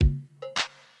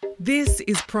This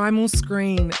is Primal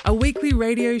Screen, a weekly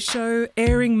radio show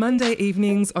airing Monday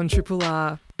evenings on Triple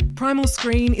R. Primal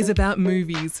Screen is about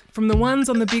movies, from the ones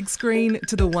on the big screen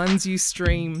to the ones you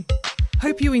stream.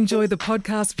 Hope you enjoy the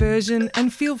podcast version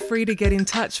and feel free to get in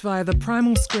touch via the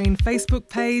Primal Screen Facebook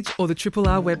page or the Triple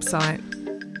R website.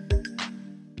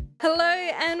 Hello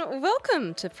and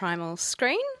welcome to Primal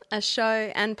Screen, a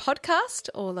show and podcast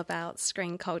all about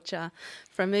screen culture,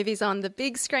 from movies on the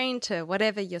big screen to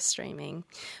whatever you're streaming.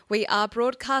 We are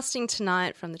broadcasting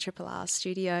tonight from the Triple R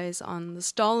studios on the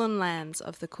stolen lands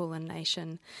of the Kulin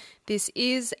Nation. This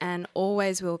is and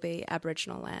always will be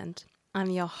Aboriginal land.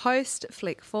 I'm your host,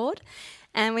 Flick Ford,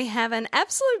 and we have an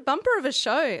absolute bumper of a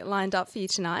show lined up for you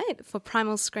tonight for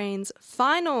Primal Screen's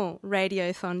final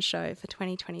Radiothon show for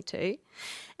 2022.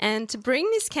 And to bring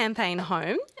this campaign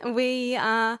home,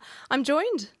 I'm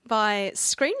joined by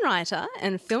screenwriter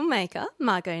and filmmaker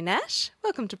Margot Nash.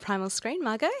 Welcome to Primal Screen,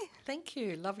 Margot. Thank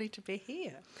you. Lovely to be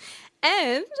here.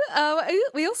 And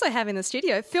we also have in the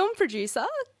studio film producer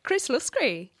Chris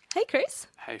Luscri. Hey, Chris.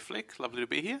 Hey, Flick. Lovely to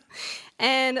be here.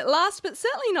 And last but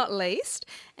certainly not least,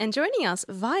 and joining us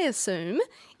via Zoom,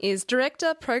 is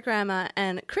director, programmer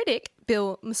and critic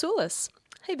Bill Mousoulis.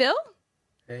 Hey, Bill.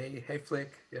 Hey,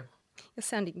 Flick. Yeah. You're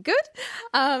sounding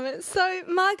good. So,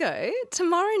 Margot,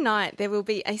 tomorrow night there will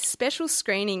be a special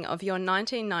screening of your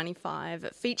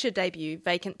 1995 feature debut,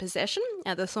 Vacant Possession,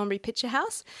 at the Thornbury Picture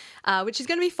House, which is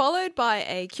going to be followed by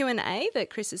a Q&A that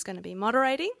Chris is going to be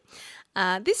moderating.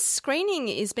 This screening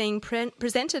is being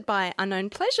presented by Unknown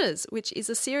Pleasures, which is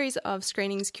a series of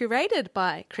screenings curated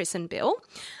by Chris and Bill,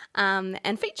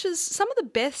 and features some of the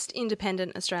best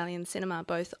independent Australian cinema,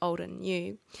 both old and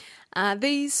new.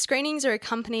 These screenings are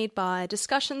accompanied by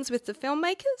discussions with the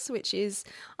filmmakers, which is,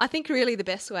 I think, really the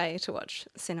best way to watch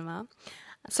cinema.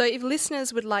 So if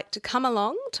listeners would like to come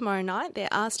along tomorrow night, there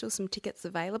are still some tickets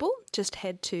available. Just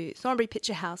head to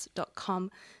thornburypicturehouse.com.au.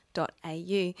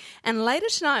 And later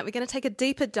tonight, we're going to take a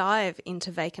deeper dive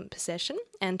into Vacant Possession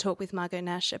and talk with Margot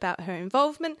Nash about her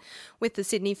involvement with the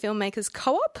Sydney Filmmakers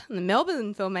Co-op and the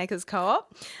Melbourne Filmmakers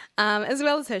Co-op, as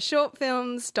well as her short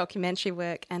films, documentary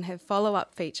work, and her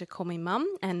follow-up feature, Call Me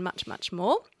Mum, and much, much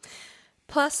more.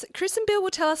 Plus, Chris and Bill will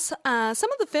tell us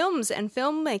some of the films and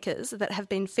filmmakers that have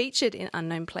been featured in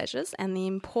Unknown Pleasures and the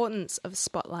importance of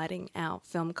spotlighting our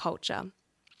film culture.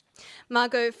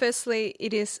 Margot, firstly,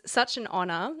 it is such an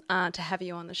honour to have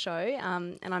you on the show,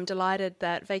 and I'm delighted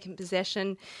that Vacant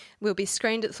Possession will be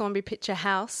screened at Thornbury Picture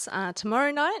House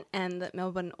tomorrow night, and that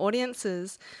Melbourne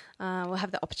audiences will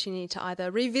have the opportunity to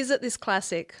either revisit this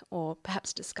classic or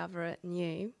perhaps discover it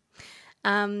new.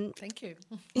 Thank you.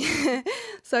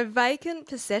 So Vacant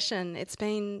Possession, it's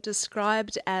been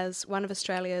described as one of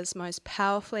Australia's most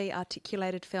powerfully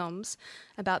articulated films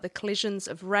about the collisions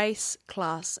of race,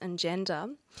 class and gender.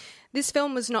 This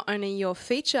film was not only your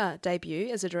feature debut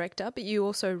as a director, but you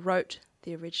also wrote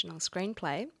the original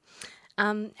screenplay.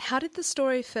 How did the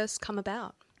story first come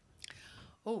about?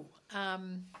 I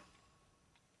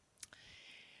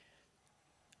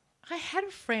had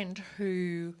a friend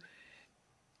who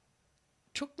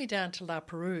took me down to La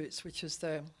Perouse, which is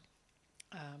an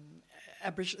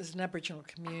Aboriginal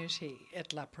community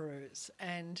at La Perouse,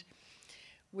 and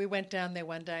we went down there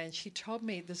one day and she told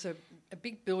me there's a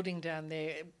big building down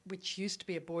there which used to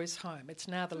be a boys' home. It's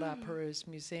now the La Perouse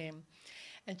Museum.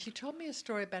 And she told me a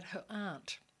story about her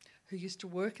aunt who used to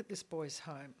work at this boys'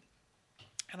 home.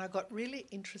 And I got really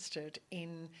interested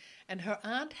and her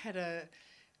aunt had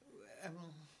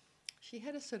she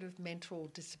had a sort of mental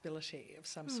disability of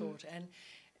some sort, and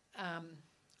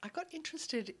I got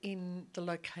interested in the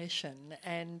location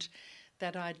and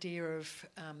that idea of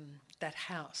that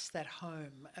house, that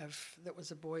home that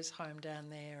was a boys' home down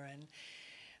there, and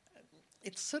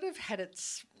it sort of had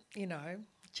its,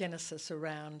 genesis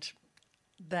around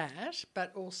that,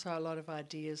 but also a lot of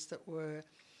ideas that were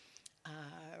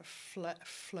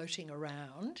floating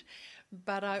around.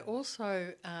 But I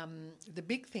also, the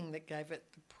big thing that gave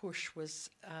it the push was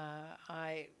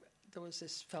there was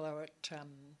this fellow at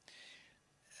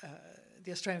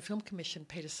the Australian Film Commission,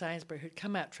 Peter Sainsbury, who'd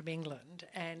come out from England,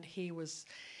 and he was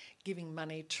giving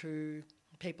money to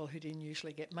people who didn't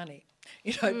usually get money,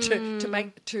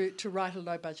 to write a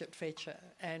low budget feature,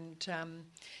 and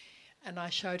I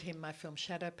showed him my film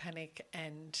Shadow Panic,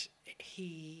 and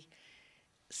he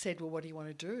said, well, what do you want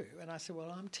to do? And I said, well,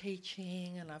 I'm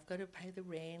teaching and I've got to pay the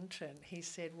rent. And he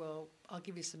said, well, I'll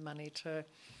give you some money to...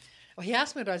 Well, he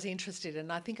asked me what I was interested in,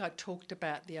 and I think I talked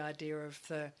about the idea of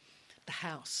the the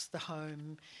house, the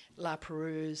home, La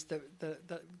Perouse, the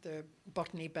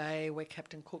Botany Bay where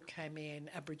Captain Cook came in,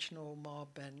 Aboriginal mob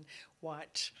and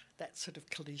white, that sort of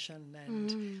collision.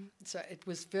 And so it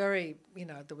was very,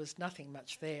 there was nothing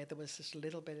much there. There was just a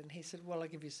little bit. And he said, well, I'll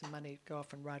give you some money to go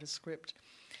off and write a script.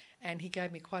 And he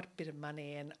gave me quite a bit of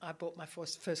money, and I bought my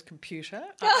first computer.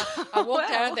 I walked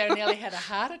down there and nearly had a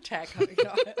heart attack.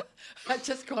 I'd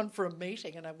just gone for a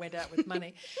meeting and I went out with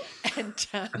money. And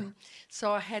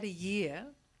so I had a year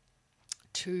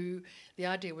the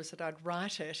idea was that I'd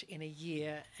write it in a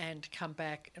year and come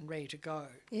back and ready to go.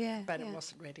 Yeah, but it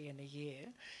wasn't ready in a year.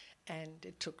 And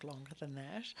it took longer than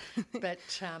that. But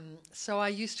so I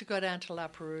used to go down to La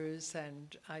Perouse,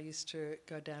 and I used to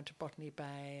go down to Botany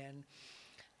Bay and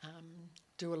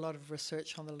do a lot of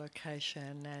research on the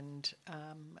location, and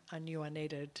I knew I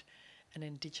needed an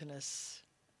Indigenous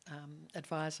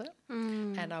advisor,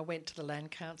 and I went to the Land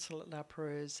Council at La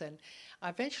Perouse, and I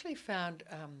eventually found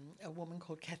a woman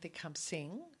called Kathy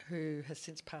Kumsing, who has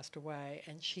since passed away,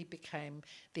 and she became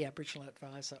the Aboriginal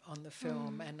advisor on the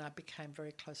film, and I became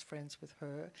very close friends with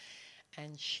her.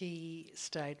 And she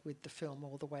stayed with the film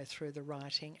all the way through the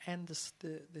writing and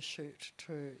the shoot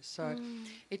too. So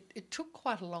it took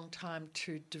quite a long time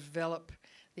to develop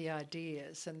the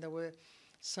ideas, and there were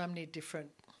so many different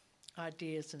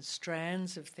ideas and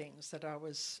strands of things that I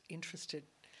was interested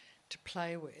to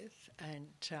play with. And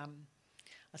I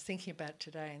was thinking about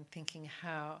today and thinking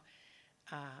how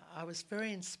I was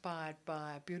very inspired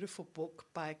by a beautiful book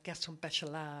by Gaston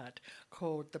Bachelard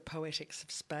called The Poetics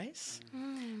of Space.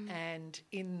 And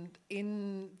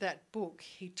in that book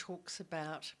he talks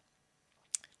about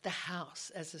the house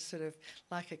as a sort of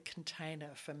like a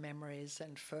container for memories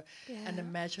and for an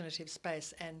imaginative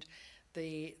space, and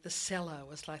the cellar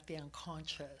was like the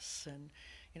unconscious, and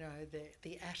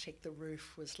the attic, the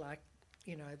roof was like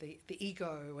the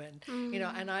ego, and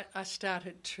and I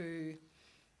started to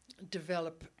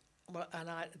develop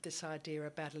this idea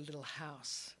about a little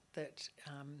house that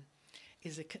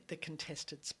is the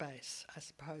contested space, I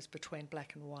suppose, between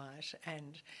black and white,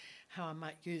 and how I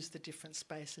might use the different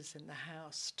spaces in the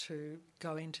house to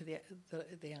go into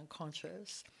the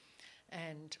unconscious,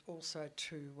 and also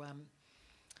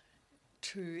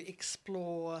to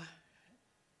explore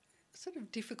sort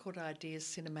of difficult ideas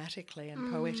cinematically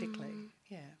and poetically.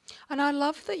 Yeah. And I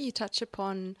love that you touch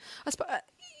upon, I suppose,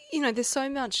 there's so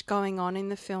much going on in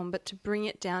the film, but to bring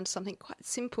it down to something quite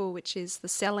simple, which is the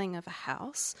selling of a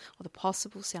house, or the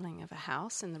possible selling of a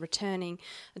house, and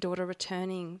a daughter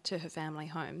returning to her family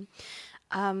home.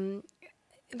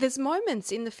 There's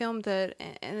moments in the film that,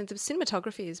 and the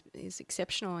cinematography is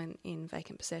exceptional in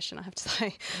Vacant Possession, I have to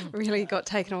say. Really got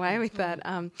taken away with that.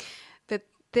 But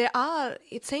there are,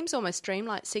 it seems almost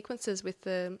dreamlike sequences with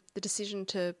the decision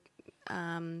to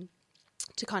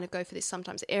kind of go for this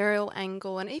sometimes aerial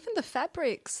angle, and even the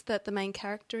fabrics that the main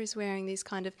character is wearing, these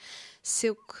kind of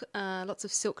silk, lots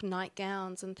of silk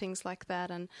nightgowns and things like that,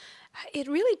 and it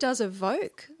really does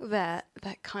evoke that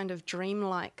kind of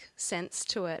dreamlike sense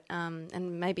to it,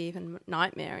 and maybe even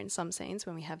nightmare in some scenes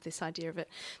when we have this idea of it,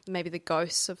 maybe the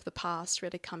ghosts of the past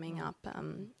really coming up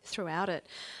throughout it.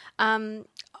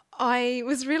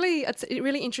 It's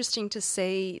really interesting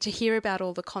to hear about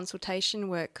all the consultation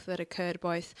work that occurred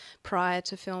both prior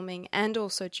to filming and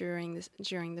also during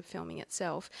the filming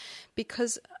itself,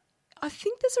 because I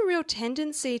think there's a real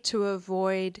tendency to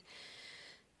avoid.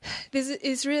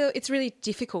 It's really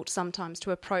difficult sometimes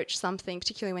to approach something,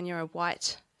 particularly when you're a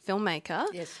white filmmaker.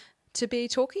 Yes. To be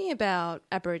talking about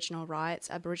Aboriginal rights,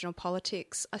 Aboriginal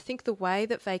politics. I think the way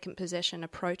that Vacant Possession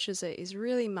approaches it is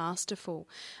really masterful.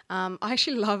 I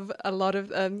actually love a lot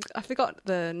of, I forgot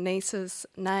the niece's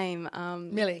name.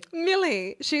 Millie.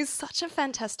 Millie. She's such a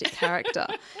fantastic character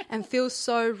and feels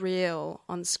so real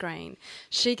on screen.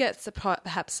 She gets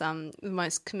perhaps the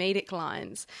most comedic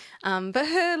lines, but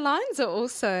her lines are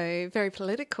also very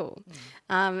political.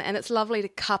 And it's lovely to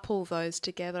couple those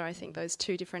together, I think, those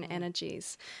two different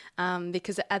energies.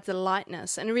 Because it adds a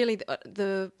lightness, and really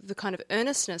the kind of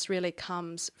earnestness really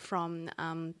comes from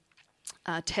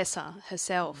Tessa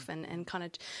herself, and kind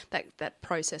of that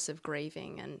process of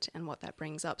grieving and what that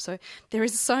brings up. So there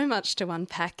is so much to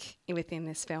unpack within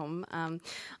this film. I'm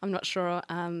not sure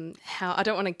how. I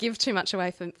don't want to give too much away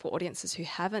for audiences who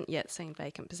haven't yet seen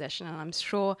Vacant Possession, and I'm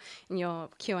sure in your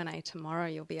Q&A tomorrow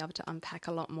you'll be able to unpack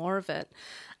a lot more of it.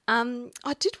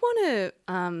 I did want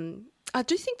to I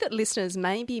do think that listeners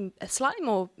may be slightly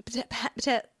more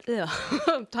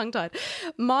tongue-tied,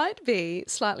 might be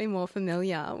slightly more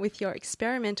familiar with your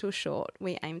experimental short,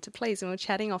 We Aim to Please. And we were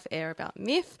chatting off air about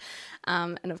Myth,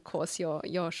 and of course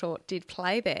your short did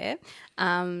play there.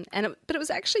 But it was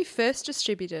actually first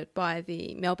distributed by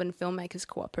the Melbourne Filmmakers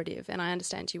Cooperative, and I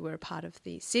understand you were a part of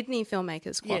the Sydney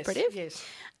Filmmakers Cooperative. Yes.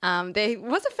 There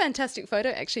was a fantastic photo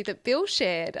actually that Bill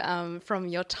shared from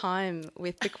your time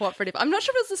with the cooperative. I'm not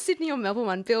sure if it was the Sydney or Melbourne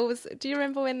one. Bill, do you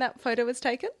remember when that photo was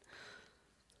taken?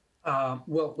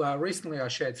 Recently I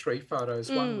shared 3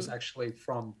 photos. One was actually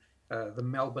from the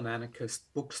Melbourne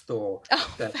Anarchist bookstore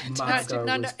that Margot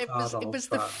was part of. It was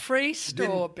the free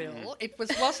store, Bill. It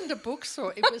wasn't a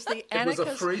bookstore. It was the Anarchist It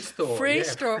was a free store.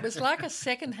 Store. It was like a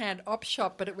second-hand op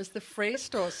shop, but it was the free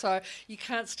store. So you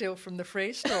can't steal from the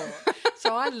free store.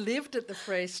 So I lived at the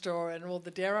free store, and all the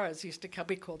deros used to come.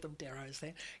 We called them deros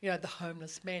then. The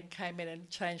homeless men came in and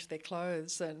changed their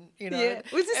clothes, and Yeah.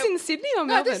 Was this in Sydney or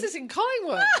Melbourne? No, this is in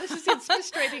Collingwood. This is in Smith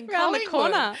Street in Around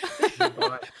Collingwood. the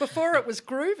corner. Before it was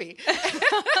groovy.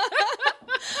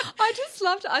 I just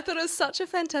loved it. I thought it was such a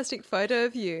fantastic photo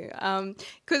of you. And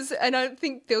I don't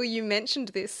think, Bill, you mentioned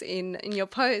this in your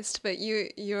post, but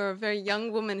you're a very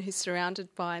young woman who's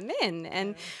surrounded by men.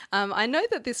 And I know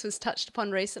that this was touched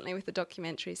upon recently with the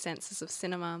documentary Senses of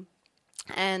Cinema.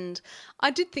 And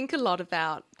I did think a lot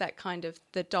about that kind of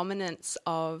the dominance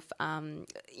of,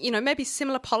 maybe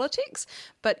similar politics,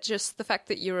 but just the fact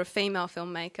that you're a female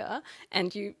filmmaker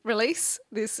and you release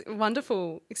this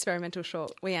wonderful experimental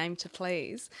short, We Aim to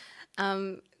Please,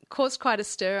 caused quite a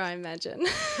stir, I imagine.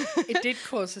 It did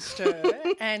cause a stir.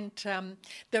 And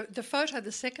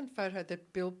the second photo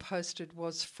that Bill posted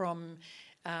was from...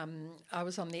 I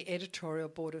was on the editorial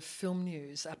board of Film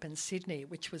News up in Sydney,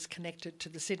 which was connected to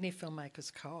the Sydney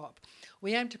Filmmakers Co-op.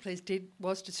 We Aim to Please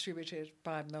was distributed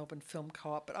by Melbourne Film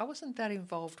Co-op, but I wasn't that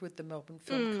involved with the Melbourne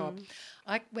Film Co-op.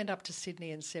 I went up to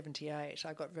Sydney in 1978.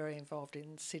 I got very involved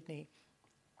in Sydney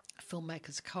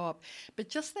Filmmakers Co-op. But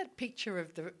just that picture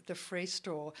of the free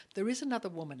store, there is another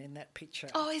woman in that picture.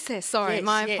 Oh, is there? Sorry, yes,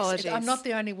 my apologies. I'm not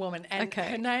the only woman. And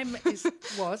okay. Her name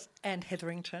was Anne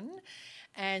Hetherington.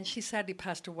 And she sadly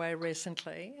passed away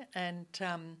recently, and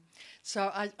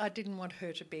so I didn't want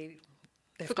her to be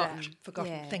forgotten.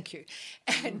 Yeah. Thank you.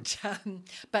 And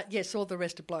but yes, all the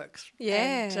rest are blokes.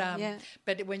 Yeah, and,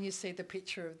 But when you see the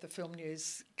picture of the Film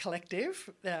News Collective,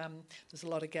 there's a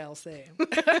lot of gals there.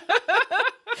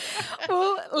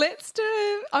 Well,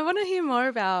 I want to hear more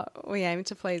about We Aim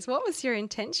to Please. What was your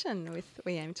intention with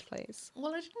We Aim to Please?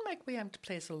 Well, I didn't make We Aim to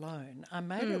Please alone. I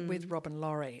made it with Robin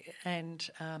Laurie, and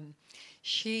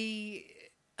she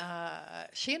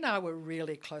and I were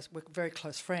really close. We're very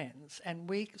close friends, and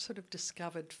we sort of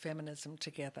discovered feminism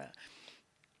together.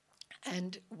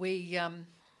 And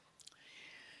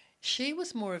she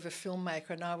was more of a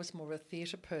filmmaker, and I was more of a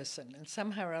theatre person. And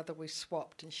somehow or other, we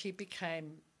swapped, and she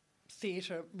became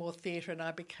more theatre, and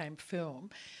I became film.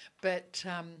 But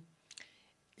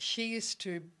she used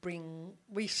to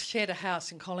we shared a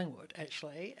house in Collingwood,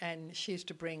 actually, and she used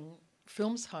to bring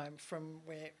films home from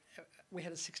where we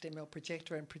had a 16mm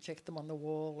projector and project them on the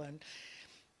wall, and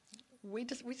we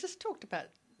just talked about,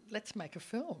 let's make a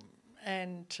film.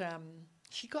 And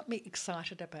she got me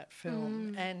excited about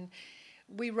film, and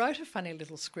we wrote a funny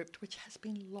little script which has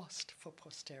been lost for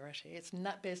posterity.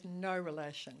 There's no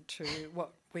relation to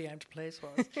what We Aim to Please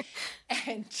was.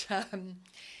 And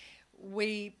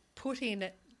we put in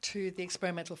it to the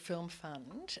Experimental Film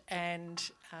Fund,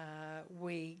 and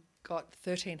we got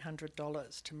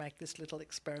 $1,300 to make this little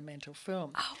experimental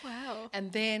film. Oh, wow.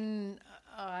 And then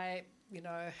I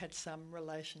had some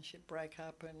relationship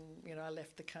breakup, and, I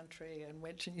left the country and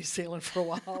went to New Zealand for a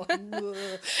while.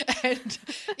 And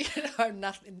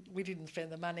nothing, we didn't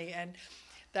spend the money, and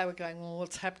they were going, well,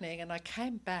 what's happening? And I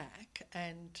came back,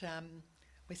 and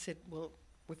we said, well,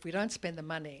 if we don't spend the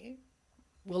money,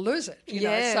 we'll lose it,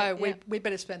 so we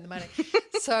better spend the money.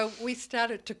 So we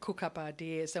started to cook up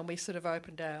ideas, and we sort of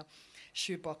opened our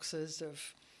shoeboxes of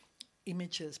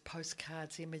images,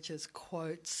 postcards, images,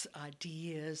 quotes,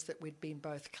 ideas that we'd been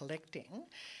both collecting.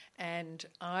 And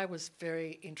I was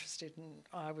very interested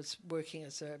I was working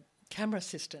as a camera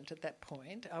assistant at that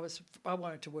point. I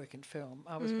wanted to work in film.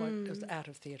 I was out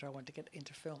of theatre. I wanted to get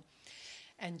into film.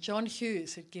 And John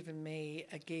Hughes had given me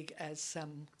a gig as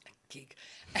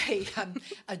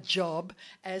a job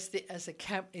as the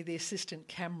assistant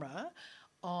camera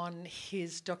on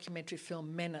his documentary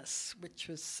film Menace, which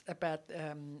was about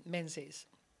Menzies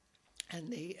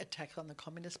and the attack on the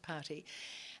Communist Party.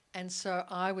 And so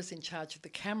I was in charge of the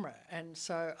camera, and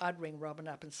so I'd ring Robin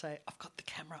up and say, "I've got the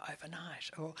camera overnight,"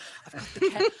 or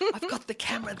I've got the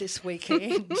camera this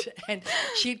weekend," and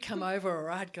she'd come over, or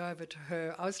I'd go over to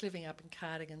her. I was living up in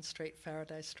Cardigan Street,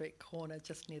 Faraday Street corner,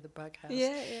 just near the Bug House,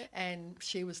 and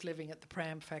she was living at the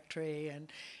Pram Factory, and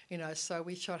so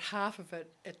we shot half of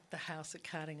it at the house at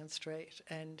Cardigan Street,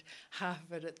 and half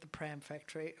of it at the Pram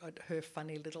Factory, at her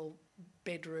funny little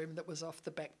bedroom that was off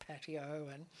the back patio,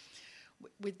 and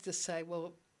we'd just say,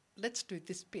 "Well, let's do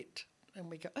this bit." And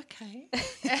we go, "Okay."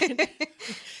 And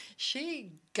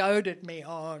she goaded me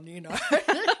on,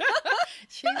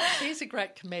 She's a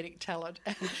great comedic talent,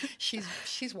 and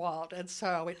she's wild. And so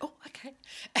I went, "Oh, okay."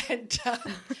 And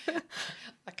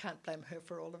I can't blame her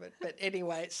for all of it. But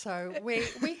anyway, so we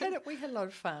had a lot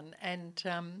of fun,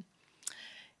 and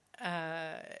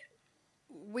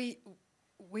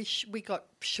we got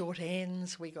short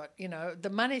ends. We got, the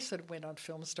money sort of went on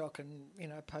film stock and,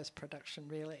 post-production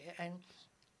really. And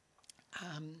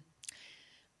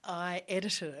I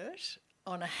edited it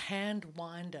on a hand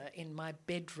winder in my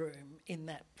bedroom in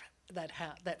that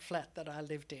flat that I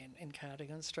lived in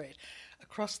Cardigan Street,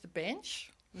 across the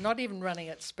bench, not even running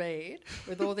at speed,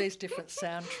 with all these different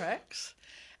soundtracks.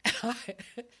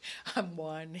 I'm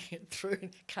winding it through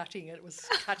and cutting it. It was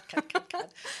cut.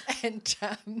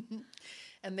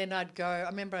 And then I'd go, I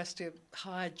remember I used to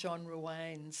hire John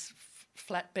Ruane's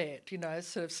flatbed,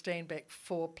 sort of Steenbeck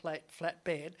 4-plate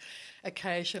flatbed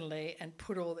occasionally, and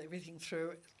put everything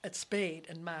through at speed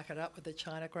and mark it up with a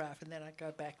Chinograph, and then I'd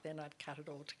go back, then I'd cut it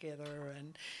all together,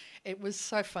 and it was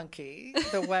so funky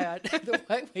the way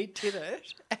we did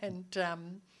it.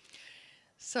 And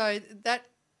so that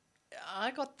I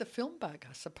got the film bug,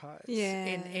 I suppose,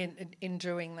 in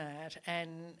doing that,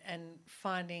 and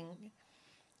finding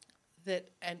that,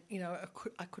 and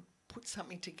I could put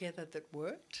something together that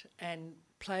worked and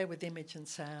play with image and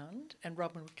sound, and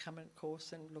Robin would come in, of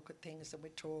course, and look at things, and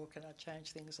we'd talk, and I'd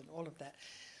change things and all of that.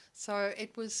 So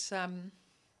it was, and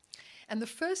the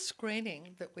first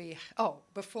screening that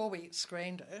before we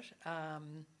screened it,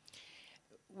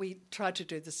 we tried to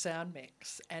do the sound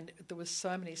mix, and there was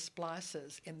so many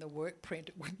splices in the work print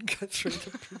it wouldn't go through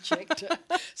the projector.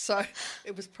 So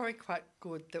it was probably quite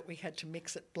good that we had to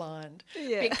mix it blind,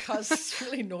 because there's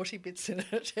really naughty bits in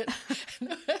it.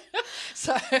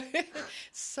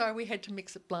 So we had to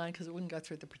mix it blind because it wouldn't go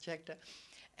through the projector.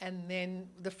 And then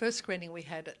the first screening we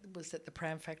had was at the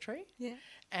Pram Factory,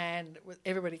 and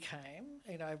everybody came.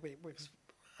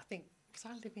 Was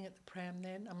I living at the Pram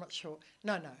then? I'm not sure.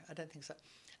 No, I don't think so.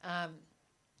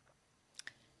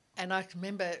 And I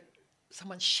remember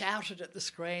someone shouted at the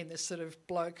screen, this sort of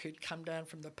bloke who'd come down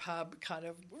from the pub, kind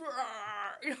of,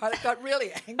 got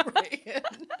really angry.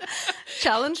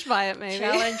 Challenged by it, maybe.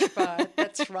 Challenged by it,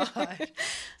 that's right.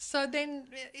 So then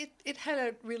it had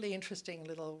a really interesting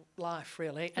little life,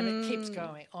 really, and it keeps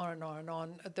going on and on and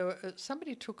on.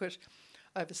 Somebody took it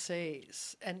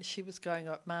overseas, and she was going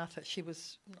up, Marsha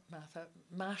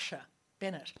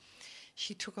Bennett.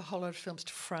 She took a whole lot of films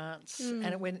to France, and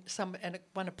it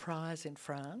won a prize in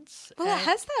France. Well, it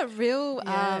has that real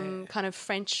kind of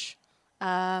French,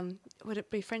 would it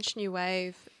be French New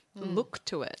Wave look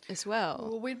to it as well?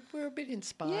 Well, we're a bit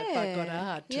inspired by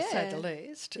Godard, to say the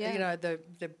least. Yeah.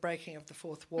 The breaking of the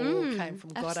fourth wall came from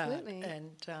Godard, absolutely.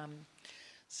 And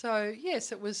so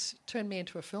yes, it turned me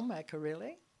into a filmmaker,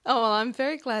 really. Oh, well, I'm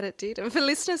very glad it did. And for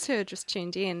listeners who are just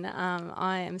tuned in,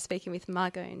 I am speaking with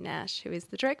Margot Nash, who is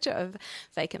the director of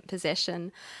Vacant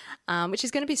Possession, which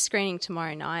is going to be screening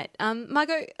tomorrow night.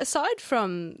 Margot, aside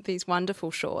from these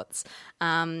wonderful shorts,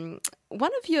 one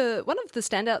of the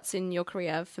standouts in your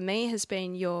career for me has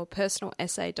been your personal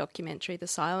essay documentary, The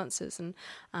Silences, and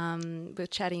we're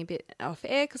chatting a bit off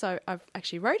air because I've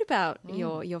actually wrote about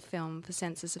your film for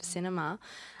Senses of Cinema.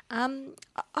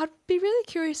 I'd be really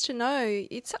curious to know,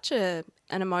 it's such an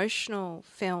emotional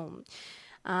film.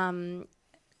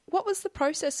 What was the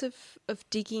process of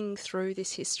digging through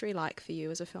this history like for you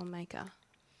as a filmmaker?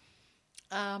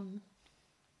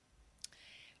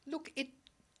 Look, it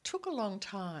took a long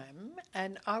time,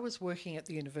 and I was working at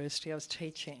the university, I was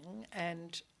teaching,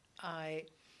 and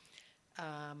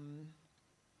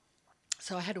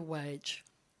so I had a wage,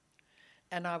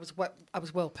 and I was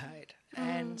well paid.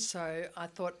 And so I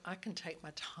thought, I can take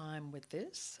my time with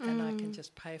this and I can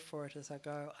just pay for it as I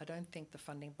go. I don't think the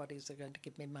funding bodies are going to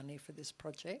give me money for this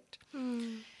project.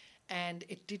 And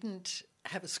it didn't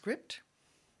have a script.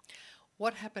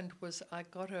 What happened was I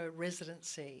got a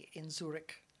residency in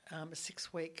Zurich, a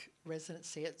 6-week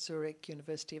residency at Zurich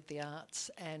University of the Arts,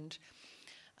 and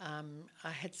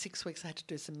I had 6 weeks. I had to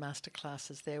do some master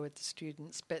classes there with the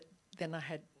students, but then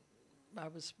I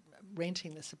was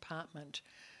renting this apartment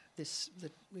these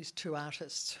two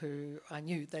artists who I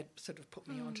knew. They'd sort of put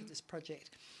me onto this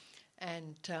project.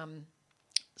 And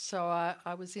so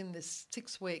I was in this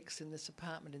 6 weeks in this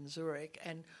apartment in Zurich,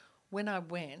 and when I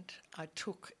went, I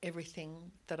took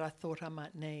everything that I thought I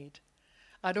might need.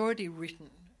 I'd already written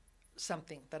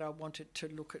something that I wanted to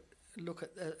look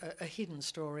at a hidden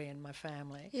story in my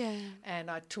family. Yeah. And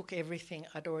I took everything.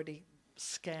 I'd already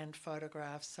scanned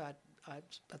photographs. I'd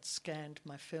scanned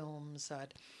my films. I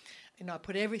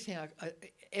put everything I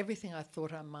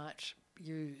thought I might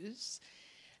use,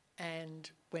 and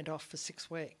went off for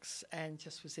 6 weeks, and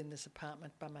just was in this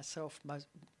apartment by myself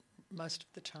most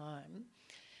of the time,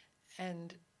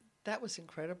 and that was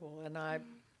incredible. And I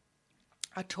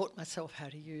taught myself how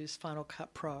to use Final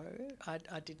Cut Pro.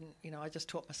 I didn't, I just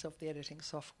taught myself the editing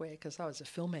software because I was a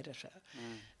film editor,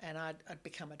 and I'd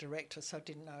become a director, so I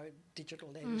didn't know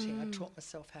digital editing. I taught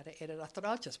myself how to edit. I thought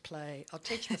I'll teach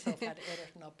myself how to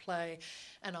edit, and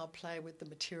I'll play with the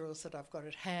materials that I've got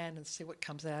at hand and see what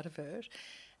comes out of it.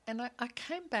 And I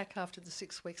came back after the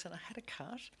 6 weeks and I had a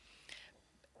cut,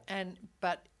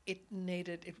 but it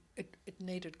needed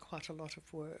quite a lot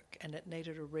of work, and it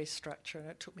needed a restructure, and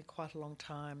it took me quite a long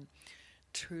time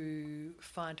to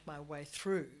find my way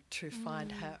through, to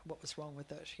find what was wrong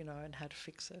with it, and how to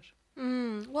fix it.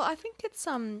 Well, I think it's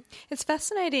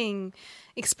fascinating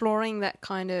exploring that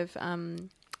kind of.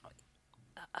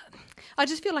 I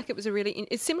just feel like it was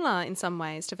it's similar in some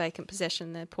ways to Vacant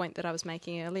Possession, the point that I was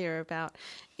making earlier about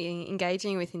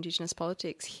engaging with Indigenous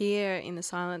politics. Here in The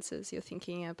Silences, you're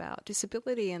thinking about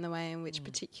disability and the way in which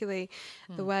particularly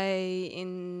the way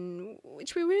in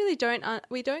which we really don't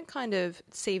kind of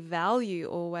see value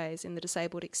always in the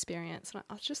disabled experience. And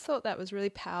I just thought that was really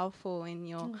powerful in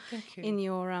your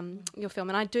film.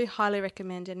 And I do highly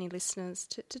recommend any listeners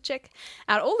to check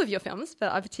out all of your films,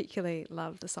 but I particularly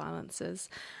love The Silences.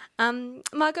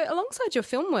 Margot, alongside your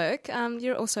film work,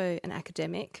 you're also an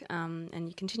academic, and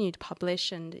you continue to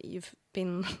publish, and you're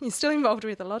still involved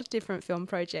with a lot of different film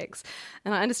projects.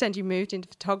 And I understand you moved into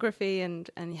photography, and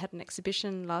you had an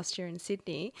exhibition last year in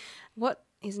Sydney. What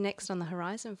is next on the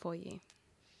horizon for you?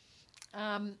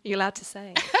 You're allowed to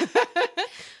say.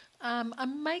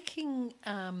 I'm making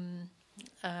a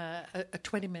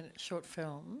 20-minute short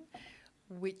film,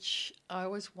 which I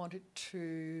always wanted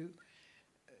to.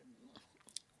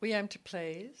 We aim to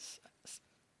please.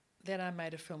 Then I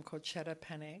made a film called Shadow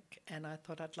Panic, and I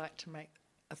thought I'd like to make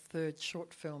a third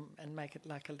short film and make it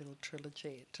like a little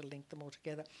trilogy to link them all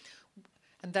together.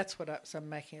 And that's what so I'm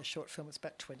making a short film. It's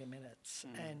about 20 minutes,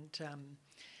 and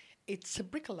it's a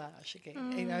bricolage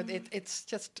again. It's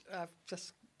just I've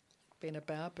just been a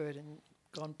bowerbird and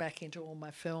gone back into all my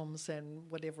films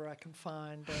and whatever I can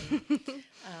find.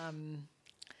 And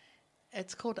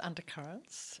it's called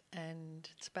Undercurrents, and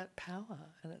it's about power,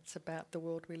 and it's about the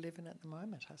world we live in at the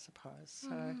moment, I suppose.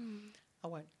 So I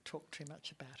won't talk too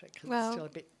much about it because it's still a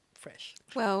bit fresh.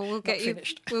 Well, we'll get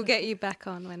you back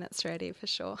on when it's ready for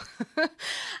sure.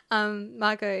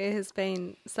 Margot, it has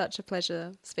been such a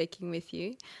pleasure speaking with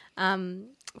you.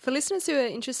 For listeners who are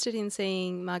interested in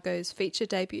seeing Margot's feature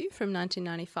debut from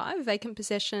 1995, Vacant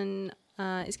Possession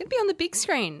is going to be on the big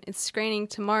screen. It's screening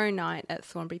tomorrow night at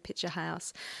Thornbury Picture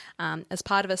House as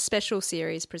part of a special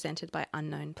series presented by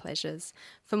Unknown Pleasures.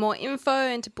 For more info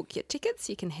and to book your tickets,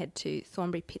 you can head to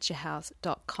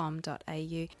thornburypicturehouse.com.au.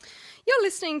 You're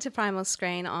listening to Primal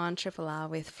Screen on Triple R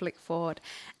with Flick Ford.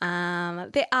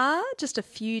 There are just a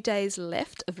few days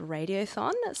left of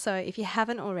Radiothon, so if you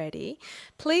haven't already,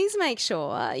 please make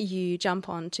sure you jump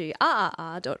on to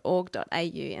rrr.org.au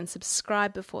and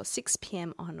subscribe before 6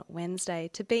 p.m. on Wednesday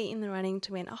to be in the running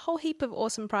to win a whole heap of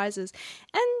awesome prizes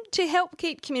and to help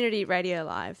keep community radio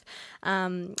alive.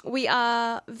 We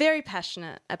are very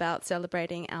passionate about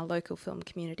celebrating our local film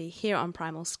community here on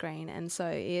Primal Screen, and so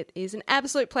it is an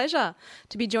absolute pleasure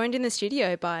to be joined in the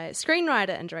studio by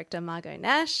screenwriter and director Margot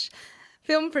Nash,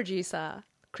 film producer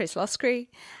Chris Luscri,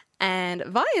 and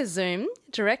via Zoom,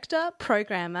 director,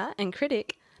 programmer and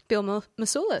critic Bill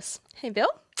Mousoulis. Hey, Bill.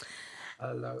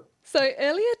 Hello. So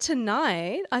earlier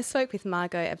tonight, I spoke with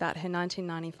Margot about her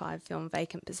 1995 film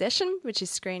Vacant Possession, which is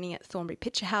screening at Thornbury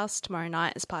Picture House tomorrow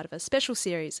night as part of a special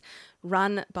series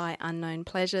run by Unknown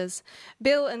Pleasures.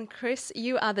 Bill and Chris,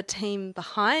 you are the team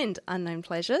behind Unknown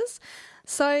Pleasures.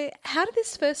 So how did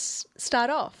this first start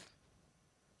off?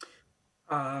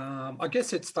 I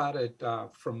guess it started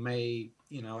from me.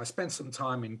 I spent some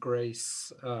time in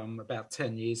Greece about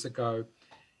 10 years ago.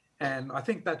 And I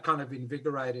think that kind of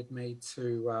invigorated me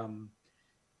to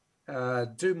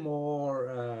do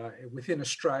more within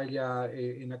Australia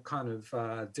in a kind of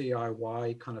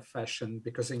DIY kind of fashion,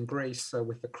 because in Greece,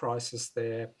 with the crisis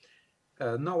there,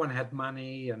 no one had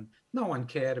money and no one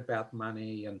cared about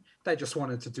money, and they just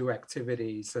wanted to do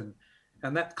activities. And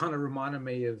that kind of reminded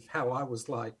me of how I was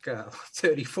like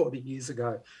 30, 40 years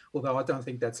ago, although I don't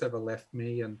think that's ever left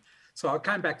me. And so I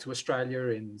came back to Australia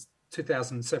in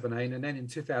 2017, and then in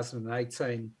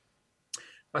 2018,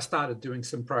 I started doing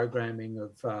some programming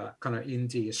of kind of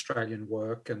indie Australian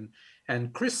work,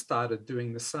 and Chris started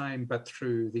doing the same, but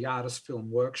through the Artist Film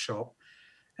Workshop.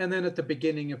 And then at the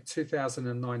beginning of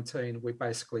 2019, we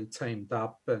basically teamed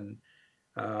up and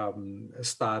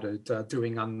started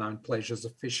doing Unknown Pleasures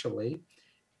officially.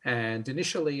 And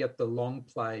initially at the Long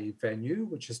Play venue,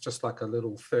 which is just like a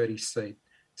little 30-seat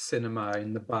cinema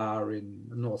in the bar in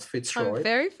North Fitzroy. I'm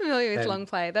very familiar with Long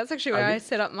Play. That's actually where I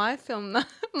set up my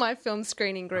film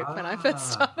screening group when I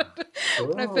first started,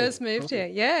 when I first moved here.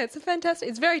 Yeah, it's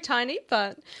it's very tiny,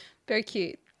 but very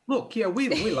cute. Look, yeah, we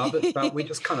love it, but we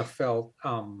just kind of felt,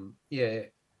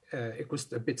 it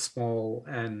was a bit small.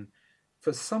 And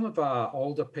for some of our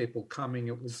older people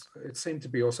coming, it seemed to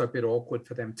be also a bit awkward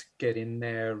for them to get in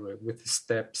there with the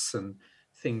steps and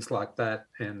things like that.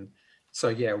 And so,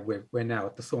 yeah, we're now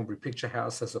at the Thornbury Picture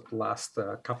House as of the last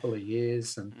couple of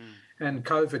years. And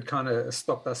COVID kind of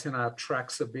stopped us in our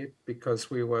tracks a bit because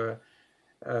we were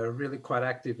really quite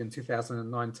active in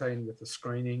 2019 with the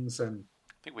screenings. And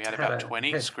I think we had about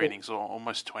 20 screenings or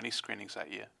almost 20 screenings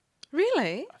that year.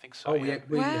 Really? I think so. Oh, yeah.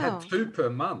 We had 2 per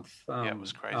month. It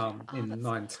was crazy. In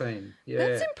 19. Yeah,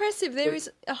 that's impressive. There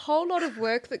is a whole lot of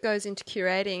work that goes into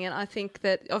curating, and I think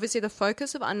that obviously the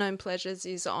focus of Unknown Pleasures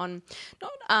is on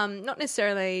not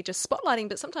necessarily just spotlighting,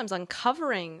 but sometimes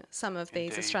uncovering some of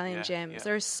these Australian gems. Yeah.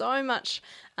 There is so much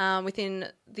within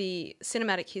the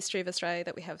cinematic history of Australia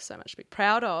that we have so much to be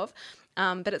proud of.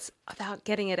 But it's about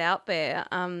getting it out there.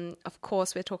 Of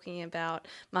course, we're talking about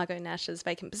Margot Nash's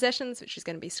Vacant Possessions, which is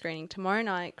going to be screening tomorrow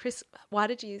night. Chris, why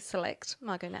did you select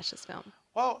Margot Nash's film?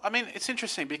 Well, I mean, it's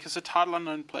interesting because the title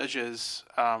Unknown Pleasures,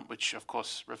 which of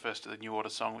course refers to the New Order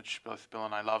song, which both Bill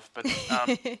and I love, but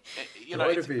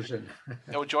Joy Division.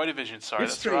 Oh, Joy Division. Sorry,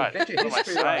 history. That's right. What am I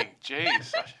saying?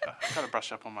 Jeez, I've got to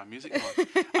brush up on my music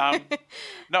more.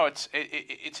 No, it's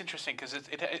interesting because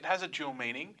it has a dual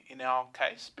meaning in our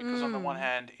case because on the one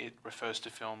hand it refers to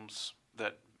films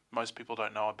that most people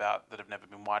don't know about that have never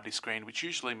been widely screened, which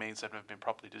usually means they've never been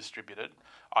properly distributed,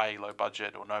 i.e. low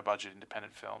budget or no budget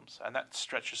independent films. And that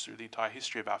stretches through the entire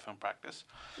history of our film practice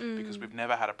because we've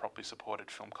never had a properly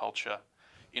supported film culture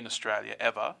in Australia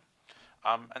ever.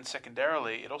 And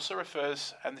secondarily, it also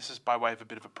refers, and this is by way of a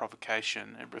bit of a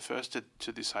provocation, it refers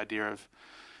to this idea of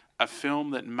a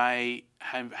film that may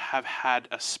have had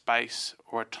a space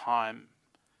or a time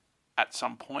at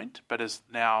some point, but is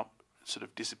now sort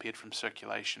of disappeared from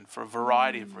circulation for a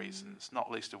variety of reasons, not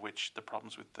least of which the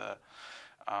problems with the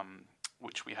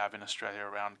which we have in Australia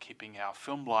around keeping our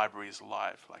film libraries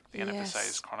alive. Like the NFSA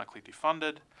is chronically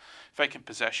defunded. Vacant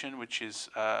Possession, which is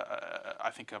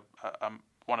I think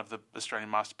one of the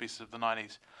Australian masterpieces of the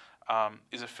 90s,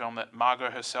 is a film that Margot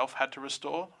herself had to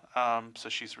restore. So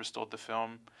she's restored the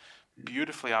film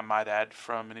beautifully, I might add,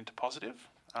 from an interpositive,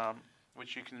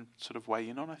 which you can sort of weigh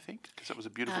in on, I think, because it was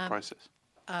a beautiful process.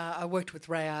 I worked with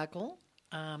Ray Argle,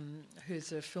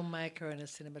 who's a filmmaker and a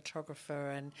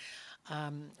cinematographer, and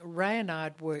Ray and I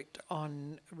had worked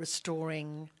on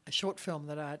restoring a short film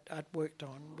that I'd worked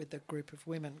on with a group of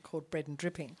women called Bread and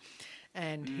Dripping,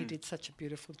 and he did such a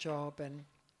beautiful job. And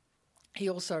he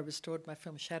also restored my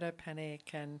film Shadow Panic,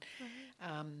 and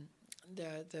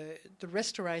the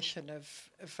restoration of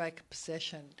Vacant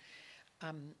Possession.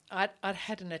 I'd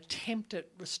had an attempt at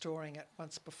restoring it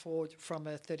once before from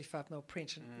a 35mm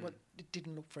print, and it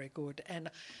didn't look very good.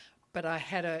 But I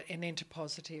had an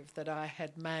interpositive that I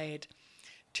had made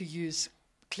to use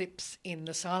clips in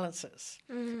the silences,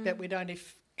 but we'd only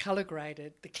colour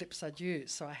graded the clips I'd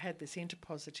used. So I had this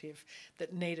interpositive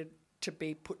that needed to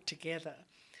be put together.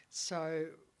 So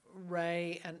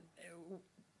Ray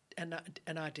and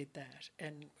I did that,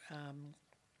 and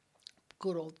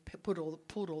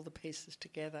pulled all the pieces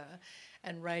together,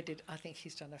 and Ray did. I think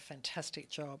he's done a fantastic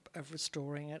job of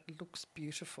restoring it. It looks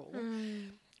beautiful.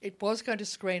 It was going to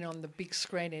screen on the big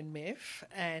screen in MIF,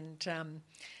 and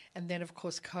then of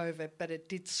course COVID, but it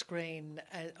did screen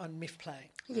on MIF Play.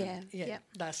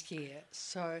 Last year.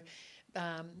 So,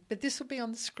 but this will be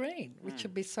on the screen, which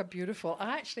will be so beautiful.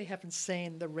 I actually haven't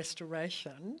seen the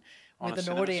restoration with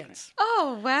an audience. Screen.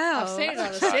 Oh wow! I've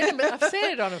seen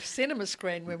it on a cinema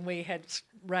screen when Ray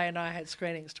and I had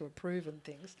screenings to approve and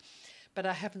things, but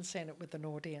I haven't seen it with an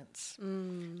audience.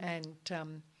 And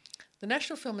the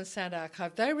National Film and Sound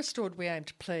Archive, they restored We Aim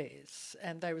to Please,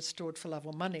 and they restored For Love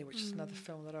or Money, which is another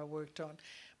film that I worked on,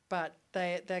 but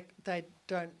they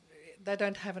don't. they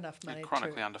don't have enough money. They're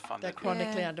chronically underfunded. They're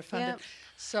chronically underfunded. Yeah.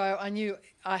 So I knew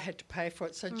I had to pay for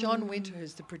it. So John Winter,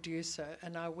 who's the producer,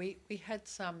 and we had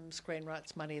some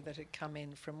screenwrites money that had come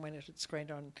in from when it had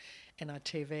screened on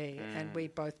NITV, and we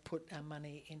both put our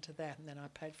money into that, and then I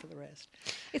paid for the rest.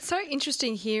 It's so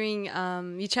interesting hearing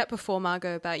you chat before,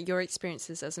 Margot, about your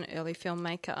experiences as an early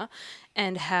filmmaker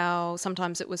and how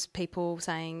sometimes it was people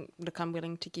saying, look, I'm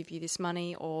willing to give you this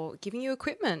money, or giving you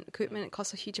equipment. Equipment, it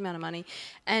costs a huge amount of money.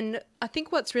 And I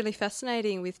think what's really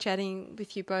fascinating with chatting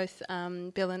with you both,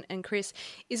 Bill and Chris,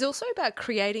 is also about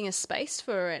creating a space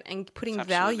for it and putting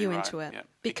value into it. Yeah.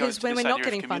 Because when we're not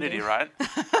getting funding, right?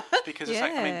 Because it's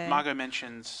like, I mean, Margot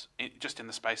mentions, just in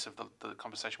the space of the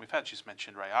conversation we've had, she's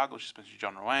mentioned Ray Argall, she's mentioned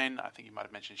John Rowan, I think you might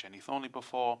have mentioned Jenny Thornley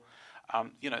before.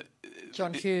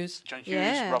 John Hughes,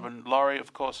 Robin Laurie,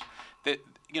 of course.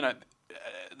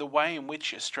 The way in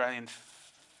which Australian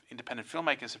independent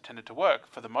filmmakers have tended to work,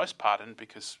 for the most part, and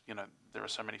because there are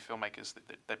so many filmmakers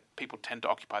that people tend to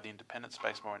occupy the independent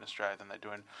space more in Australia than they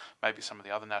do in maybe some of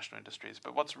the other national industries.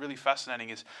 But what's really fascinating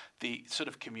is the sort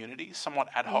of communities, somewhat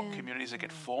ad hoc communities that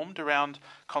get formed around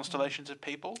constellations of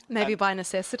people. Maybe by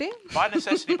necessity. By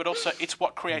necessity, but also it's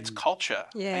what creates culture.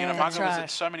 Yeah, Margot was at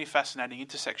so many fascinating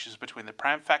intersections between the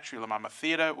Pram Factory, La Mama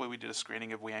Theatre, where we did a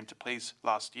screening of We Aim to Please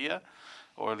last year,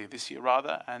 or earlier this year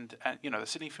rather, and the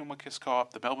Sydney Filmmakers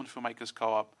Co-op, the Melbourne Filmmakers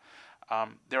Co-op.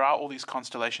 There are all these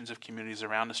constellations of communities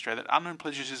around Australia. That Unknown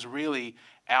Pleasures is really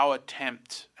our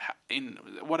attempt, in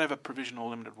whatever provisional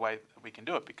limited way that we can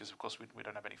do it, because of course we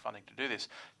don't have any funding to do this,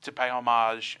 to pay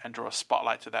homage and draw a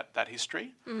spotlight to that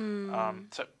history.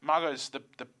 So Margot's the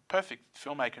perfect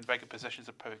filmmaker, and Vacant Possession is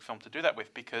the perfect film to do that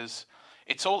with, because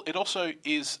it also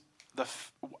is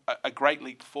a great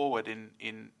leap forward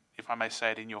in if I may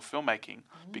say it, in your filmmaking,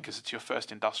 because it's your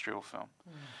first industrial film.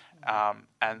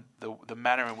 And the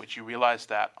manner in which you realised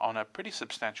that on a pretty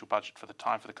substantial budget for the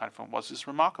time for the kind of film was just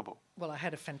remarkable. Well, I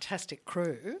had a fantastic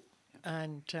crew.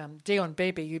 And Dion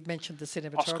Beebe, you mentioned the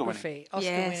cinematography.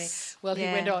 Oscar winning. Well, he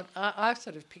went on. I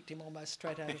sort of picked him almost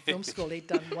straight out of film school. He'd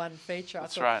done one feature. I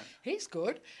thought, right. He's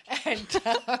good. And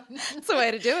that's the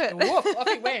way to do it. Woof, off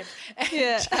he went.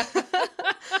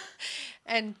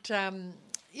 And,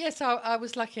 so I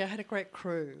was lucky. I had a great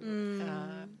crew.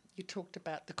 You talked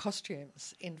about the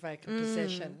costumes in Vacant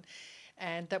Possession,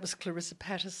 and that was Clarissa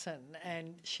Patterson,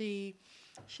 and she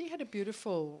had a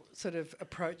beautiful sort of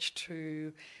approach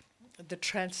to the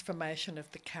transformation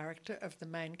of the character, of the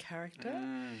main character.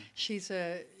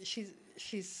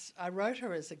 I wrote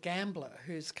her as a gambler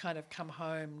who's kind of come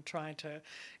home trying to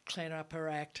clean up her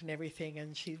act and everything,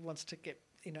 and she wants to get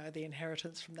the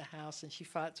inheritance from the house, and she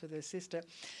fights with her sister.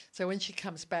 So when she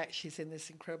comes back, she's in this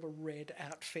incredible red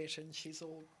outfit, and she's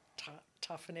all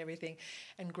tough and everything.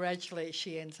 And gradually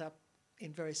she ends up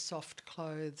in very soft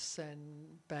clothes and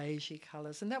beigey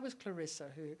colours. And that was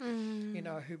Clarissa who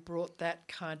brought that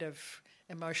kind of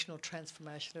emotional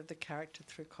transformation of the character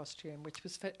through costume, which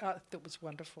was that was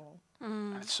wonderful.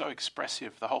 And it's so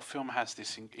expressive. The whole film has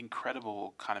this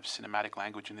incredible kind of cinematic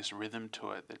language and this rhythm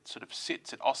to it that sort of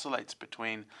sits, it oscillates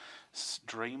between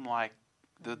dreamlike,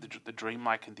 the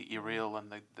dreamlike and the irreal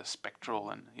and the spectral.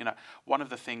 And, one of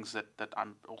the things that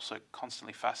I'm also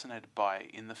constantly fascinated by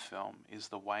in the film is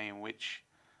the way in which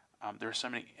there are so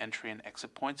many entry and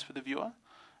exit points for the viewer.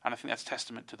 And I think that's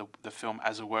testament to the film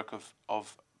as a work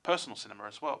of personal cinema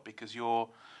as well, because you're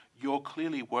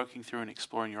clearly working through and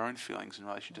exploring your own feelings in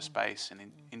relation to space and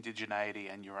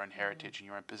indigeneity and your own heritage and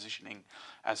your own positioning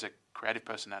as a creative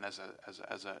person and as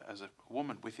a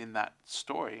woman within that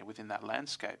story, within that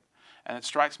landscape. And it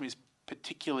strikes me as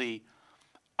particularly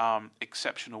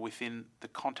exceptional within the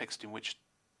context in which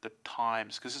the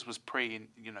times, because this was pre,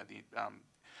 the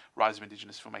rise of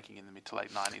Indigenous filmmaking in the mid to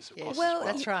late 90s, of course. Well,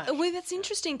 that's right. Well, that's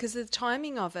interesting because the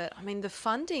timing of it, I mean, the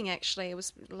funding actually, it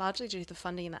was largely due to the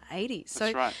funding in the 80s. So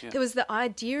that's right, yeah. There was the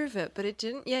idea of it, but it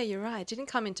didn't, you're right, it didn't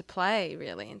come into play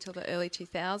really until the early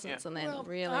 2000s. And then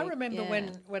really... I remember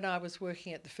when I was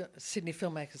working at the Sydney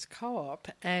Filmmakers Co-op,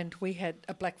 and we had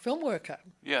a black film worker,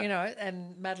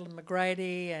 and Madeline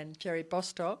McGrady and Jerry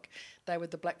Bostock, they were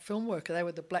the black film worker, they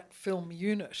were the black film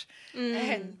unit.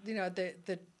 And,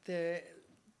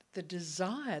 the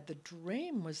desire, the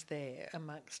dream was there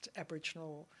amongst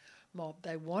Aboriginal mob.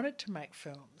 They wanted to make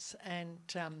films, and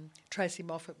Tracy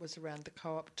Moffat was around the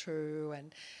co-op too,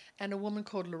 and a woman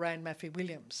called Lorraine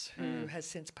Maffey-Williams, who has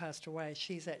since passed away.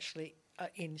 She's actually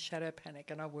in Shadow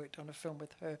Panic, and I worked on a film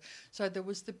with her. So there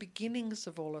was the beginnings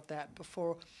of all of that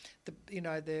before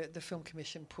the Film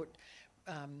Commission put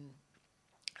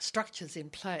structures in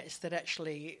place that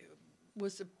actually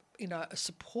was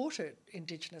supported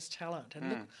Indigenous talent,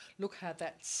 and look how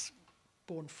that's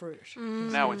borne fruit.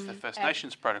 Now it's the First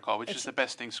Nations protocol, which is the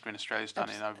best thing Screen Australia's done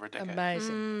in over a decade.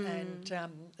 Amazing.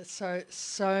 And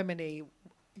so many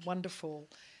wonderful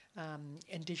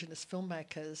Indigenous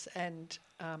filmmakers. And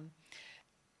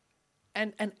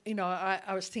you know,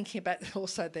 I was thinking about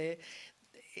also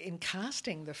in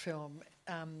casting the film,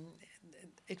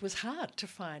 it was hard to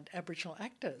find Aboriginal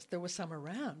actors. There were some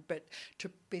around, but to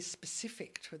be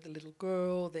specific to the little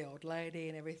girl, the old lady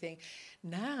and everything,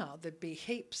 now there'd be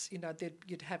heaps, you know,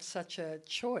 you'd have such a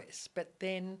choice, but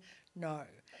then no.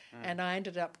 And I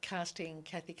ended up casting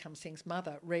Kathy Kumsing's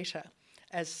mother, Rita,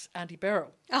 as Auntie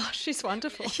Beryl. Oh, she's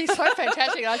wonderful. She's so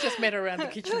fantastic. I just met her around the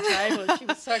kitchen table and she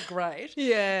was so great.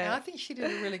 Yeah. And I think she did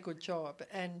a really good job.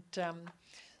 And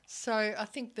so I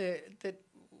think that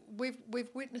we've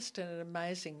witnessed an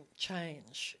amazing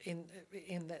change in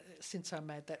since I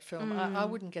made that film. I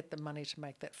wouldn't get the money to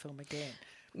make that film again.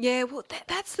 Yeah, well,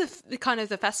 that's the kind of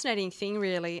the fascinating thing,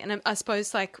 really. And I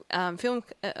suppose, like film,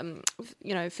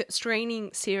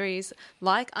 screening series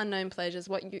like Unknown Pleasures,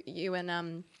 what you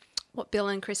and what Bill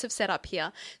and Chris have set up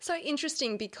here. So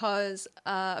interesting because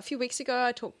a few weeks ago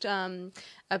I talked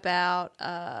about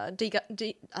dog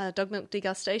milk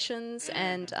degustations,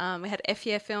 and we had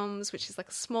FEA Films, which is like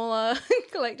a smaller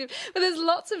collective. But there's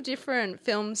lots of different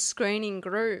film screening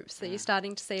groups that you're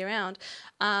starting to see around.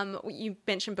 You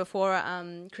mentioned before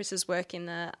Chris's work in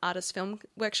the Artist Film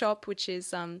Workshop, which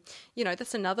is,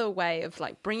 that's another way of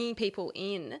like bringing people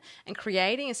in and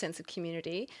creating a sense of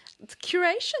community. It's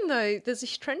curation, though, there's a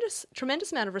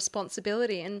tremendous amount of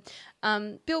responsibility. And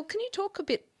Bill, can you talk a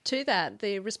bit to that,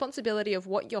 the responsibility of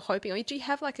what you're hoping, or do you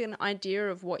have like an idea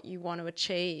of what you want to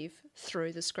achieve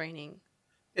through the screening?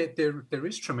 There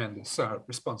is tremendous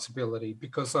responsibility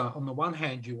because on the one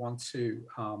hand, we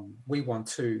want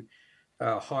to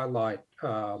highlight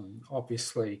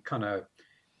obviously kind of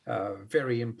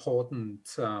very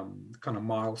important kind of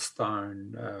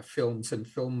milestone films and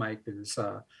filmmakers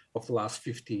of the last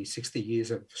 50, 60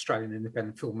 years of Australian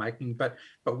independent filmmaking, but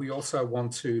we also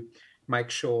want to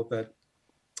make sure that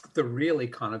the really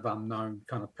kind of unknown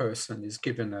kind of person is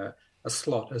given a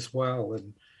slot as well.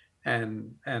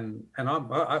 And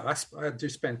I do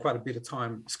spend quite a bit of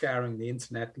time scouring the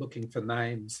internet looking for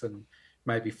names and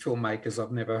maybe filmmakers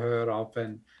I've never heard of,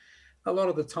 and a lot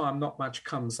of the time not much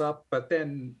comes up, but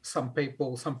then some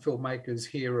filmmakers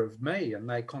hear of me and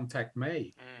they contact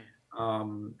me.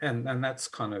 And that's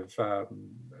kind of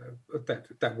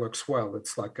that works well.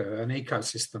 It's like an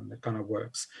ecosystem that kind of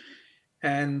works.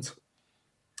 And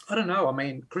I don't know, I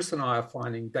mean, Chris and I are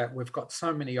finding that we've got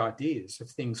so many ideas of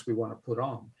things we want to put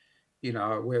on. You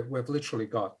know, we've literally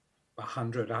got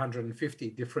 100, 150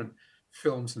 different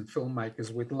films and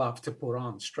filmmakers we'd love to put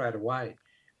on straight away.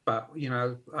 But, you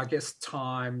know, I guess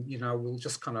time, you know, we'll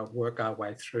just kind of work our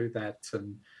way through that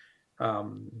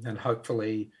and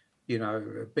hopefully, you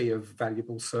know, be of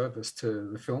valuable service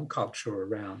to the film culture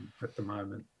around at the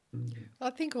moment.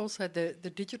 I think also the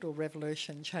digital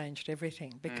revolution changed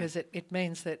everything because it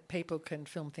means that people can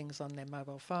film things on their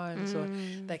mobile phones or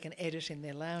they can edit in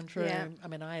their lounge room. Yeah. I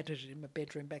mean, I edited in my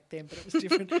bedroom back then, but it was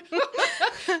different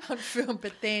on film.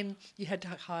 But then you had to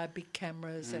hire big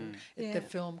cameras and the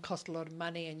film cost a lot of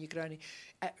money and you could only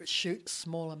shoot a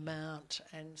small amount.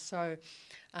 And so,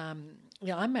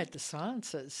 I made the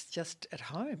silences just at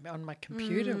home on my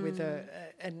computer with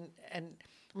and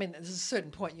I mean, there's a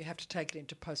certain point you have to take it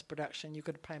into post-production. You've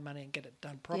got to pay money and get it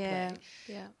done properly.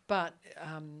 Yeah. But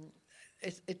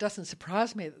it doesn't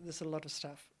surprise me that there's a lot of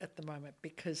stuff at the moment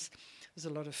because there's a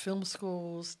lot of film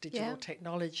schools, digital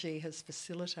technology has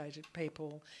facilitated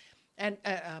people and,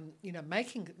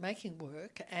 making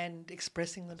work and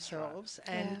expressing themselves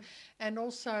and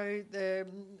also the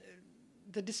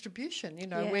distribution. You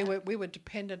know, we were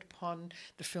dependent upon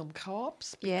the film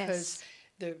co-ops because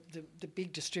the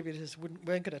big distributors weren't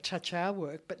going to touch our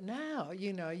work, but now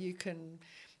you can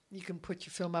put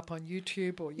your film up on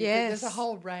YouTube or there's a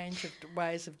whole range of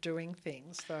ways of doing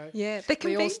things. So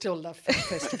we all still love film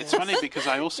festivals. It's funny because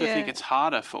I also think it's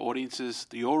harder for audiences,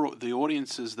 the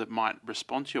audiences that might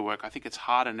respond to your work. I think it's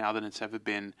harder now than it's ever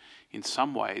been in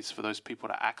some ways for those people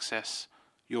to access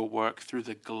your work through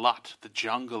the glut, the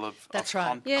jungle of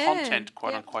content,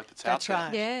 quote unquote, that's out there. That's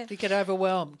right. Yeah. You get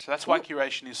overwhelmed. So that's why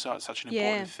curation is such an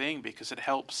important thing because it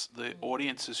helps the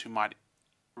audiences who might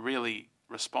really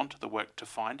respond to the work to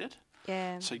find it.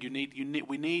 Yeah. So we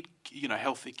need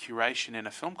healthy curation in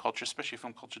a film culture, especially a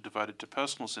film culture devoted to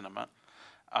personal cinema,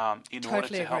 in order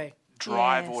to help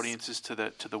drive audiences to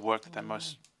the work that they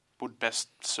most would best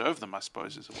serve them, I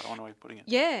suppose, is one way of putting it.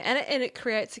 Yeah, and it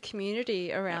creates a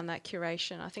community around that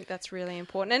curation. I think that's really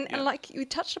important. And like you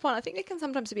touched upon, I think there can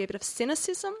sometimes be a bit of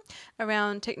cynicism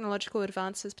around technological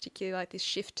advances, particularly like this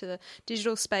shift to the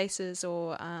digital spaces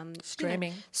or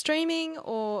streaming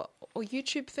or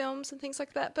YouTube films and things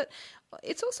like that. But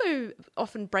it's also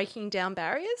often breaking down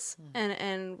barriers.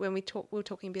 And when we were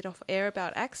talking a bit off air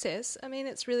about access, I mean,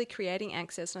 it's really creating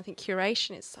access. And I think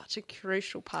curation is such a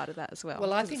crucial part of that as well.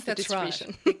 Well, I think that's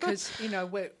right. Because,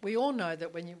 we all know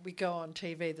that when we go on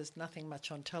TV, there's nothing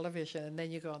much on television. And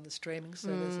then you go on the streaming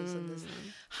services and there's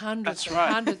hundreds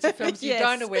of films. You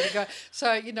don't know where to go.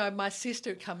 So, my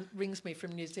sister rings me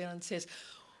from New Zealand and says,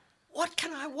 what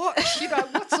can I watch?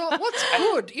 What's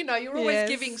good? You're always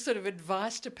giving sort of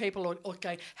advice to people or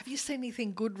going, have you seen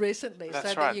anything good recently?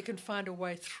 That you can find a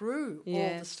way through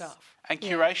all the stuff. And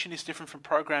curation is different from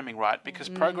programming, right? Because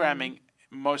programming,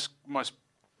 most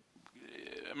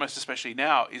especially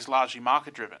now, is largely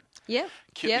market-driven. Yeah.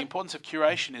 The importance of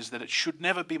curation is that it should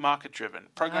never be market-driven.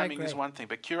 Programming is one thing,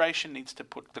 but curation needs to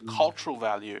put the cultural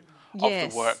value of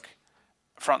the work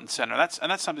front and center. And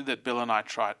that's something that Bill and I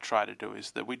try to do,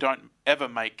 is that we don't ever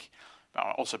make,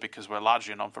 also because we're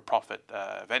largely a non-for-profit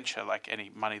venture, like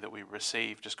any money that we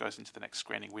receive just goes into the next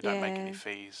screening. We don't make any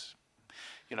fees.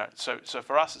 So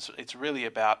for us, it's really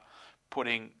about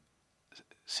putting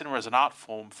cinema as an art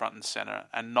form front and center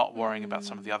and not worrying about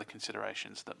some of the other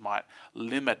considerations that might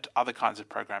limit other kinds of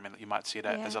programming that you might see it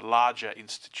as a larger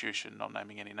institution, not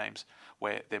naming any names,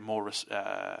 where there's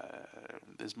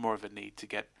more of a need to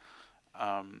get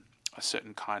a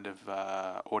certain kind of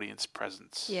audience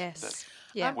presence. Yes.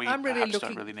 I'm really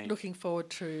looking forward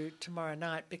to tomorrow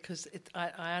night because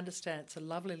I understand it's a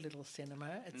lovely little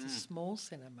cinema. It's a small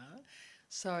cinema.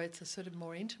 So it's a sort of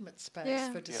more intimate space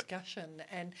for discussion.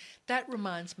 And that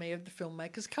reminds me of the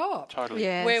Filmmakers Co-op, totally.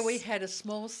 Where we had a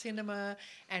small cinema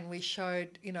and we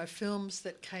showed, films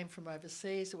that came from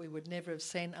overseas that we would never have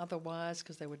seen otherwise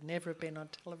because they would never have been on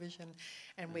television.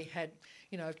 And we had,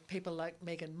 people like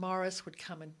Megan Morris would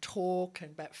come and talk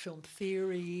about film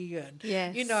theory and,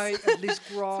 Liz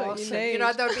Gross. They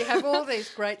would have all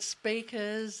these great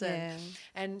speakers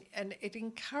and it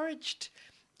encouraged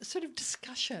sort of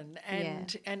discussion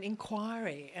and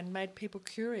inquiry and made people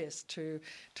curious to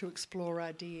explore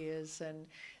ideas. And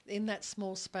in that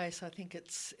small space, I think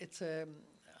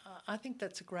I think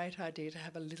that's a great idea to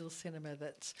have a little cinema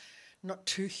that's not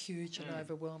too huge and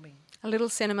overwhelming. A little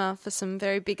cinema for some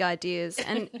very big ideas.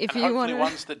 And if you hopefully want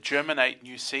ones that germinate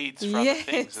new seeds for other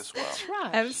things as well. That's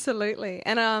right. Absolutely.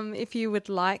 And if you would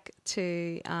like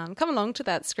to come along to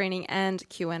that screening and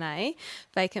Q&A,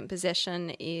 Vacant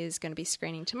Possession is going to be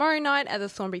screening tomorrow night at the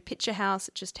Thornbury Picture House.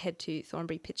 Just head to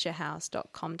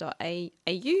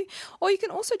thornburypicturehouse.com.au, or you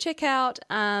can also check out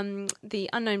the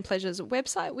Unknown Pleasures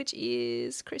website, which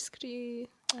is, Chris, could you...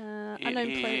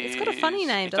 Unknown Pleasure. It's got a funny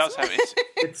name, doesn't it?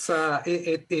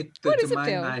 The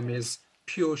domain name is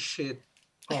Pure Shit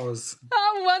Oz.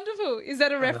 Oh, wonderful! Is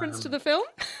that a reference to the film?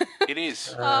 It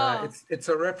is. It's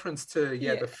a reference to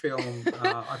the film.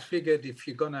 I figured if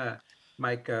you're gonna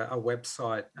make a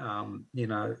website,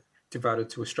 devoted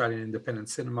to Australian independent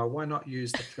cinema, why not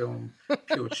use the film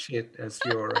Pure Shit as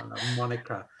your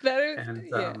moniker?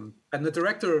 And the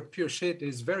director of Pure Shit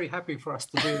is very happy for us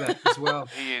to do that as well.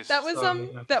 He is. That was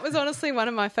honestly one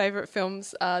of my favourite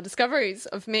films, discoveries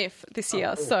of MIF this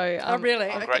year. Cool. So really?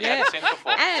 Oh, great. Yeah. Seen it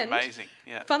before. And it's amazing.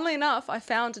 Yeah. Funnily enough, I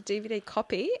found a DVD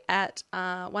copy at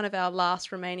one of our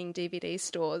last remaining DVD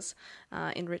stores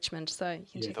in Richmond, so you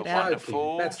can check it out.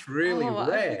 Wonderful. That's really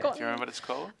rare. Do you remember what it's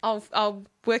called? I'll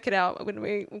work it out when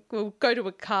we'll go to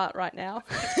a cart right now.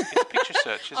 It's Picture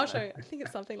Search, isn't I'll show you. I think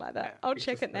it's something like that. I'll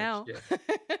check it now. Yeah.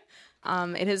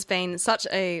 It has been such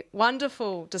a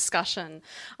wonderful discussion.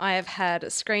 I have had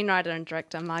screenwriter and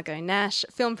director Margot Nash,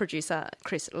 film producer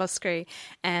Chris Luscri,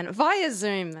 and via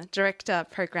Zoom, director,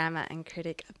 programmer and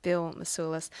critic Bill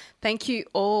Mousoulis. Thank you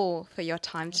all for your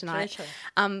time tonight.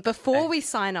 Before we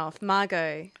sign off,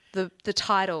 Margot, the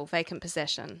title, Vacant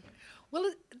Possession.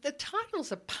 Well, the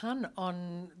title's a pun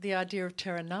on the idea of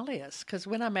terra nullius, because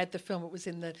when I made the film, it was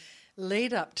in the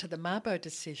lead up to the Mabo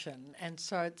decision, and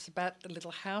so it's about the little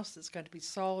house that's going to be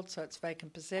sold, so it's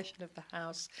vacant possession of the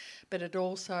house, but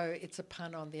it's a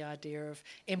pun on the idea of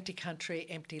empty country,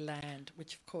 empty land,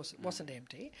 which of course it wasn't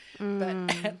empty, but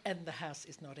and the house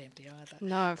is not empty either.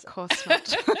 No, of course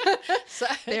not. So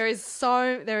there is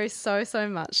so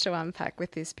much to unpack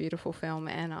with this beautiful film,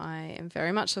 and I am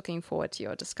very much looking forward to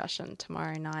your discussion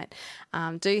tomorrow night.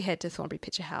 Do head to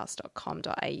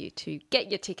thornburypicturehouse.com.au to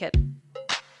get your ticket.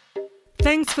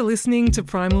 Thanks for listening to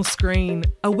Primal Screen,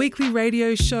 a weekly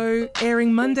radio show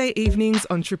airing Monday evenings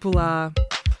on Triple R.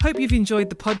 Hope you've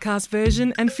enjoyed the podcast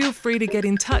version and feel free to get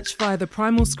in touch via the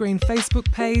Primal Screen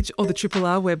Facebook page or the Triple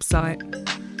R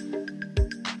website.